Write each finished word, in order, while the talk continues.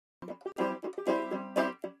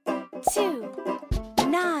2,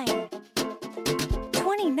 9,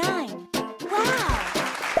 29. Wow!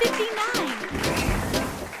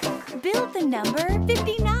 59. Build the number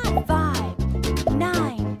 59. 5,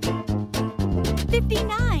 9,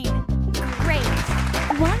 59. Great!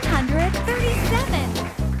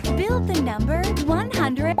 137. Build the number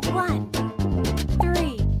 101.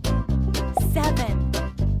 3, 7.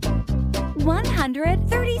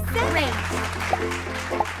 137.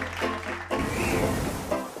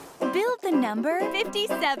 Build the number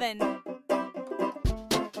 57.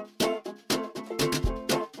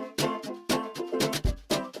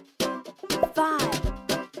 5,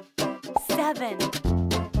 7.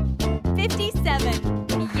 57.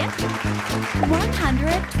 Yes.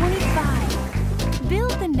 125.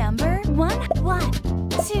 Build the number 1,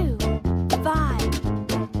 2, 5.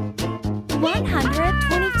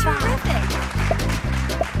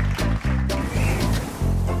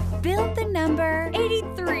 125. Build the number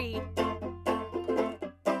 83.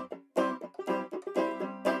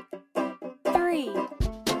 3,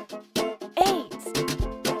 8.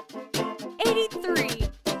 83.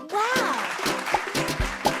 Wow!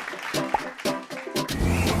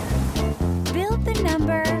 Build the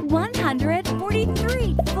number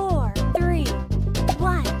 143. 4, 3,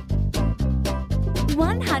 1.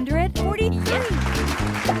 143.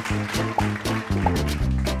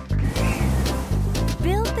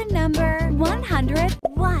 Build the number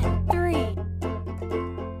 101. 3,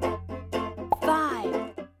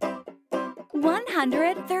 5.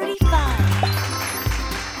 135.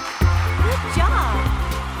 Good job!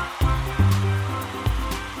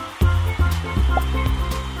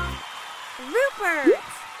 Rupert!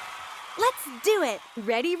 Let's do it!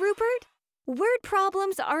 Ready, Rupert? Word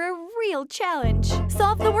problems are a real challenge.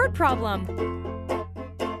 Solve the word problem.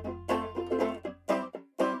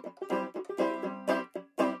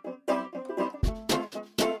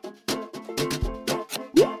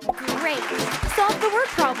 Great! Solve the word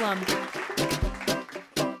problem.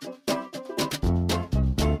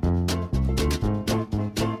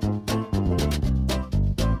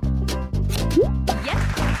 Yes!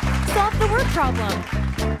 Solve the word problem.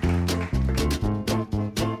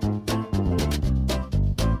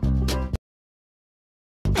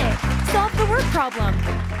 Solve the word problem.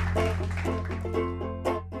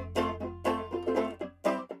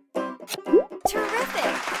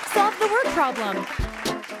 Terrific! Solve the word problem.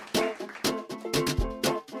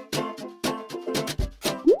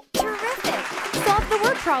 Terrific! Solve the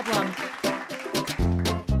word problem.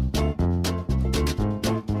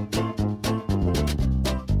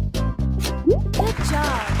 Good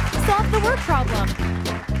job! Solve the word problem.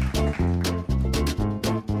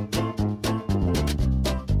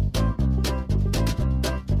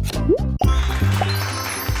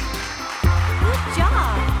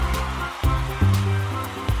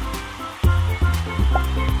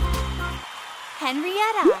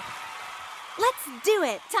 Henrietta! Let's do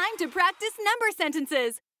it! Time to practice number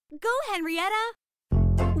sentences! Go, Henrietta!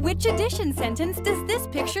 Which addition sentence does this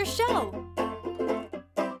picture show?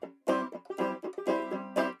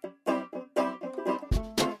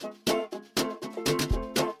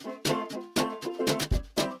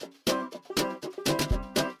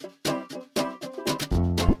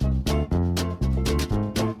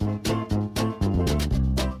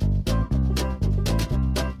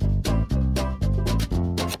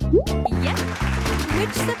 Yes.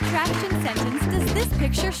 Which subtraction sentence does this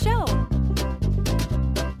picture show?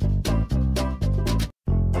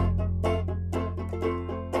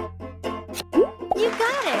 You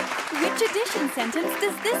got it! Which addition sentence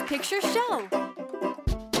does this picture show?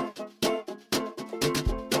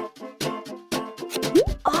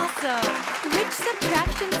 Awesome! Which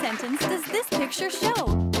subtraction sentence does this picture show?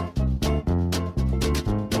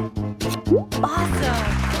 Awesome!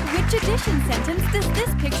 Which addition sentence does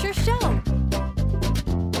this picture show?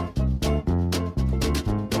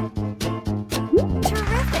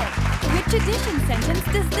 Terrific! Which addition sentence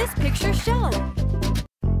does this picture show?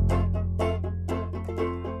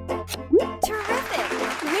 Terrific!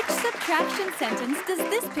 Which subtraction sentence does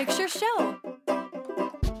this picture show?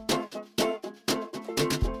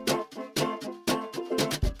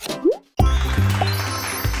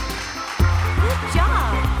 Good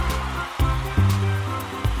job!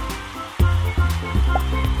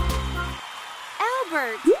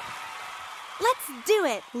 Albert! Let's do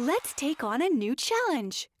it! Let's take on a new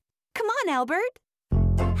challenge. Come on, Albert!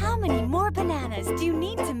 How many more bananas do you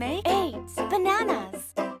need to make 8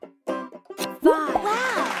 bananas? 5. Wow!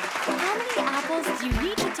 How many apples do you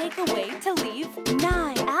need to take away to leave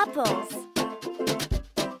 9 apples?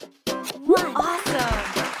 1. Awesome!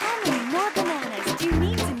 How many more bananas do you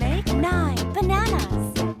need to make 9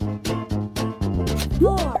 bananas?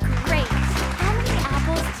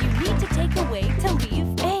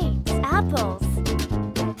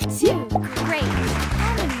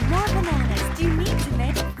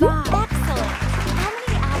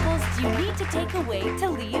 take away to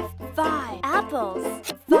leave 5 apples.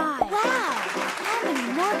 5. Wow! How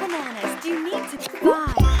many more bananas do you need to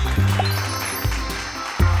 5?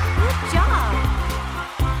 Good job!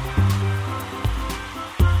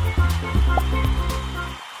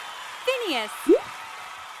 Phineas!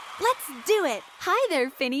 Let's do it! Hi there,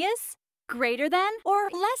 Phineas! Greater than or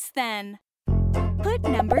less than? Put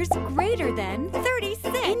numbers greater than 36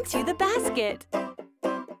 into the basket.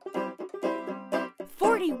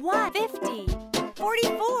 41, 50,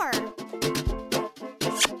 44.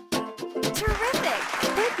 Terrific!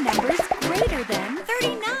 Put numbers greater than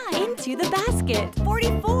 39 into the basket.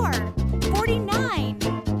 44, 49.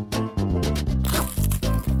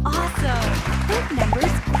 Awesome! Put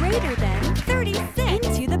numbers greater than 36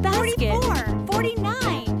 into the basket. 44,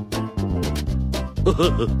 49.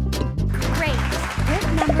 Great! Put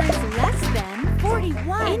numbers less than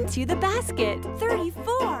 41 into the basket.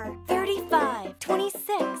 34, 35,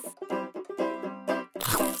 26.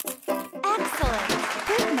 Excellent!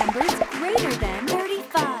 Put numbers greater than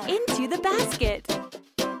 35 into the basket.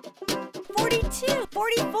 42,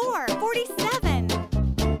 44, 47.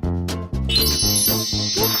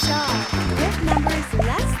 Good job! Put numbers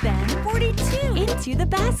less than 42 into the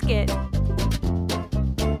basket.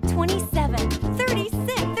 27,